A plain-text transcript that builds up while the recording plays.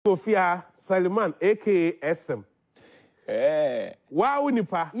Sofia Salman, aka SM. Hey. Wow,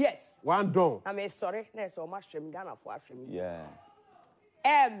 Nipa. Yes. One don. I'm sorry. There's so much shame Ghana for shame. Yeah.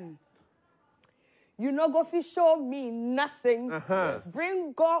 You know, go fi show me nothing. Yes.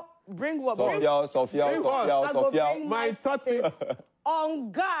 Bring what? Sophia. My tortoise.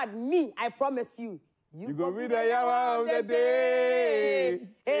 On God, me, I promise you. You go be the yawa of the day.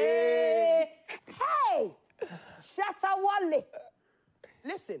 Hey! Shatta Wale.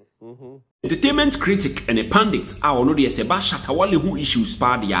 Listen. Entertainment critic and a pundit are already a Seba Shatta Wale who issues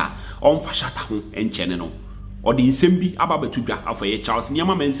pardia on for Shatta and Cheneno. Or the Insembi Ababetuga of a Charles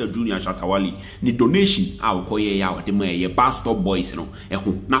Nyama Mensa Jr. Shatta Wale, the donation our koye yaw the may bar stop boys no.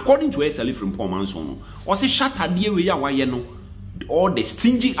 According to a Sally from Pomansono, or say Shatta dear we are no. All the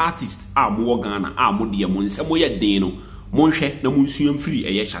stingy artists are more Ghana, are more dear Monsamoya Deno, Monshe, no Monsium free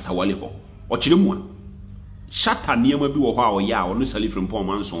a Shatta Wale ho. Or Chilumwa. Shatta near me be or ya or no Sally from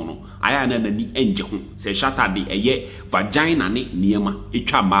Pomansono. I am an angel, say Shatta de a ye, vagina near ma, a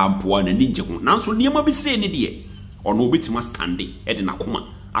chama poor and ninja. Now so near me be saying it, or no bit must stand at an akuma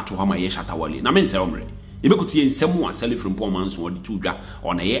at Hama Shatta Wale. Namen Selmre. You could see someone selling from poor man's or the Tuga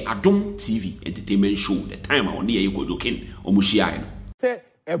on a Adom TV entertainment show. The time on the you go joking or Mushian. Say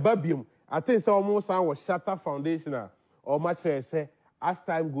a babium. I think almost I was Shatta Foundation or much say as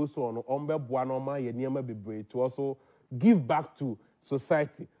time goes on, Ombe Buanoma, Yenema be to also give back to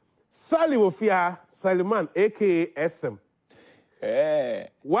society. Sally Wofia Salman, aka SM. Hey.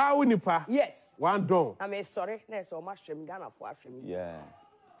 Wow, Nipa. Yes. One don. I'm sorry. There's so much shame Ghana for shame. Yeah.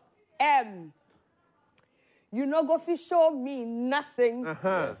 You know, go fi show me nothing.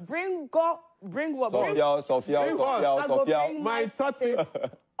 Yes. Bring what? Sophia. My tortoise.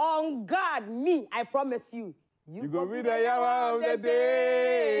 On God, me, I promise you. You go be the yawa of the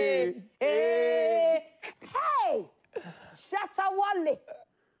day. Hey! Shatta Wale.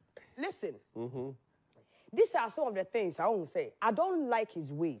 Listen. These are some of the things I won't say. I don't like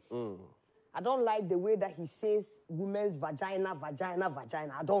his ways. I don't like the way that he says women's vagina.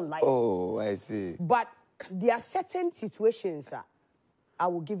 I don't like it. Oh, I see. But there are certain situations I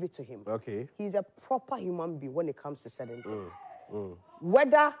will give it to him. Okay. He's a proper human being when it comes to certain things.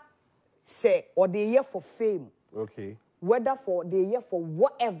 Whether say or they're here for fame. Okay. Whether they're here for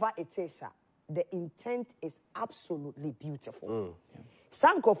whatever it is, the intent is absolutely beautiful.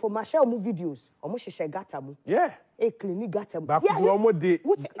 Sanko for Marshall videos, almost a gatamu. Yeah. A clinic gatamu. But almost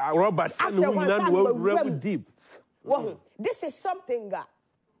Robert deep. Well, this is something that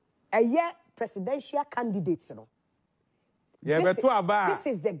a year presidential candidates, you know. Yeah, this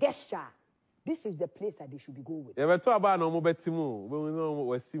is the gesture. This is the place that they should be going.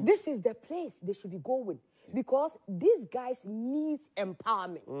 This is the place they should be going because these guys need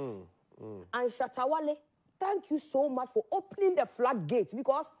empowerment. And Shatta Wale, thank you so much for opening the floodgates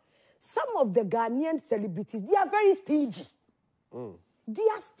because some of the Ghanaian celebrities, they are very stingy. They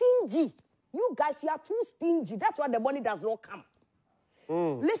are stingy. You guys, you are too stingy. That's why the money does not come.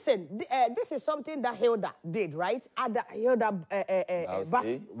 Listen, this is something that Hilda did, right? Hilda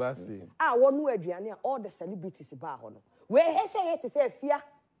Basi. One who all the celebrities about her. Where he say to say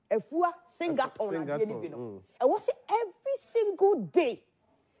Fua Singaton and was it every single day?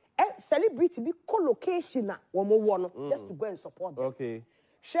 Celebrity be co-location just to go and support them. Okay.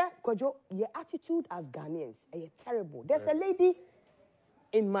 Share Kojo, your attitude as Ghanaians are terrible. There's a lady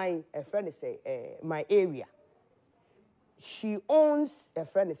in my friend say my area. She owns a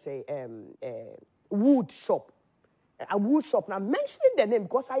friend say wood shop. A wood shop. Now mentioning the name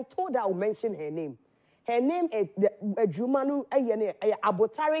because I told her I would mention her name. Her name is Jumanu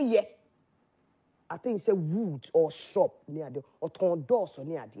Abotare Ye. I think it's a wood or shop near there or ton doors or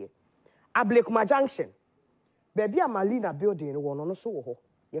near there. Ablekuma Junction. Baby Amalina building one on so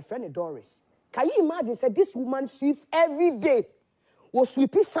your friend Doris. Can you imagine say this woman sweeps every day? Was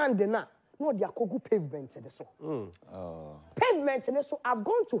sweeping sand now. No, they are Kogu pavement. Pavement, so I've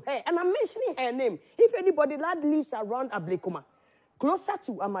gone to her and I'm mentioning her name. If anybody that lives around Ablekuma, closer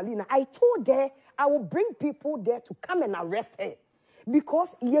to Amalina, I told her I will bring people there to come and arrest her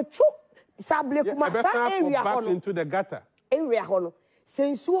because you choke Ablekuma that area back into the gutter. Area hono.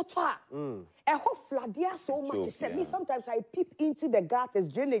 Since you talk, a whole fladia so much. Me sometimes I peep into the gutters,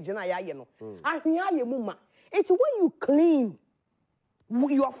 drainage, and I know. And here muma. It's when you clean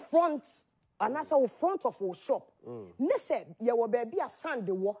your front. And that's our front of our shop. Listen, you will be a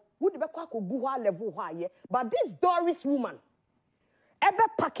Sunday war. Would be quite a good level higher. But this Doris woman, ever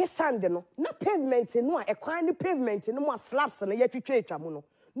packet sand, no pavement, no a kind pavement, no more slabs and a yet to church. No,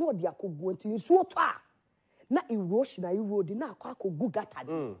 they are going to so far. na erosion erode na akwa go gata.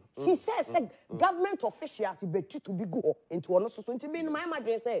 She says government officials be treat to be go into ono so nti me my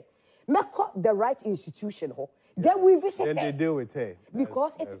imagine say make the right institution ho. Then we visit Then they deal with her.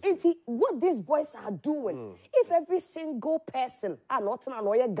 Because it's what these boys are doing. If every single person not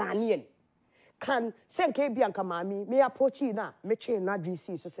an Ghanaian can send KB and Kamami, me approach you now, me chain na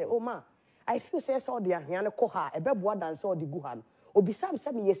GC, so say, oh ma, I feel say so the Ahiana Koha, a bebwa dance or the Guhan, or besides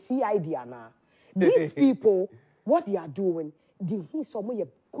some ye see idea now. These people, what they are doing, they who some way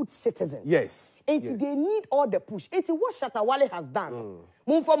good citizen. Yes. They need all the push. It's what Shatta Wale has done.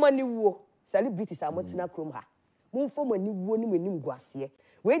 Move for money wo celebrities are motina kromha. Move for money wo ni menim guasie.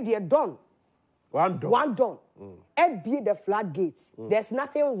 Where they are done. One done. be the floodgates. There's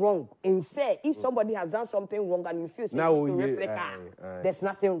nothing wrong in say if somebody has done something wrong and you feel say to replica, there's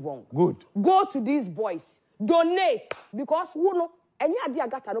nothing wrong. Good. Go to these boys. Donate because who know any idea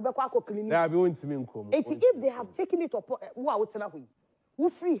gata no be kwa clinic. If they have taken it up, who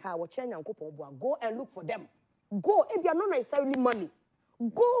free her or go and look for them. Go if they are not necessarily money.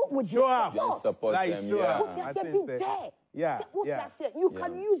 Go with your support them. You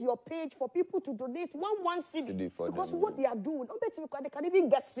can use your page for people to donate one city because what they are doing, they can even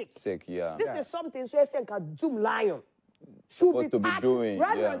get sick. This is something so Zoom Lion should be doing.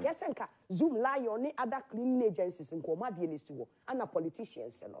 Rather than Zoom Lion, any other cleaning agencies in Komadi and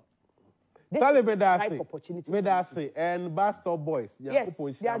politicians. This opportunity. And Bastard Boys. Yes,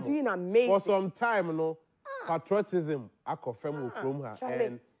 they are doing amazing. For some time, patriotism, I confirm from her.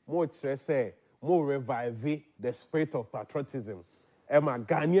 And more say, more revive the spirit of patriotism. Emma,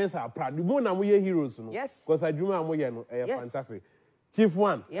 Ghanaians are proud. The more we are heroes, yes. Because I dream I'm fantastic. Chief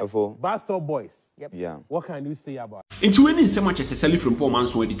one, Bastard Boys. Yeah. What can you say about it? Into any so much as a selling from poor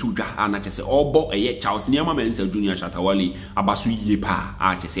man's way to Dra and I say, all bought a yet Charles Niama Mensa Junior Shatta Wale, Abasu Yepa,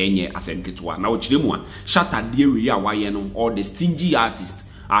 I just say, I sent it to one. Now, Chimwa, Shatta dear, we are Wayano, or the stingy artist,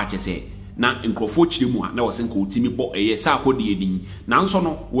 I just say. Na nkrofo chiremu na wose nko timi bo eye sakodi edin nanso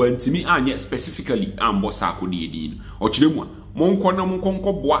no wantimi anye specifically ambo sakodi edin o chiremu monko na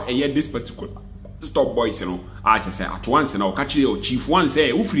monko boa eye this particular stop boys no a che at once na o ka chire o chief one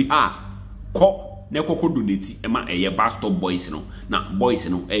say wo free ha ko na kokko donate e ma eye ba stop boys no na boys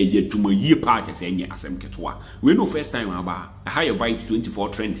no eye tuma yie pa che say nye asem ketwa we no first time aba higher vibes 24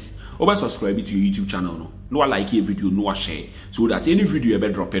 trends over subscribe to your YouTube channel no like a video no share so that any video you ever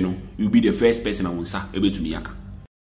drop you'll be the first person I will say able to me.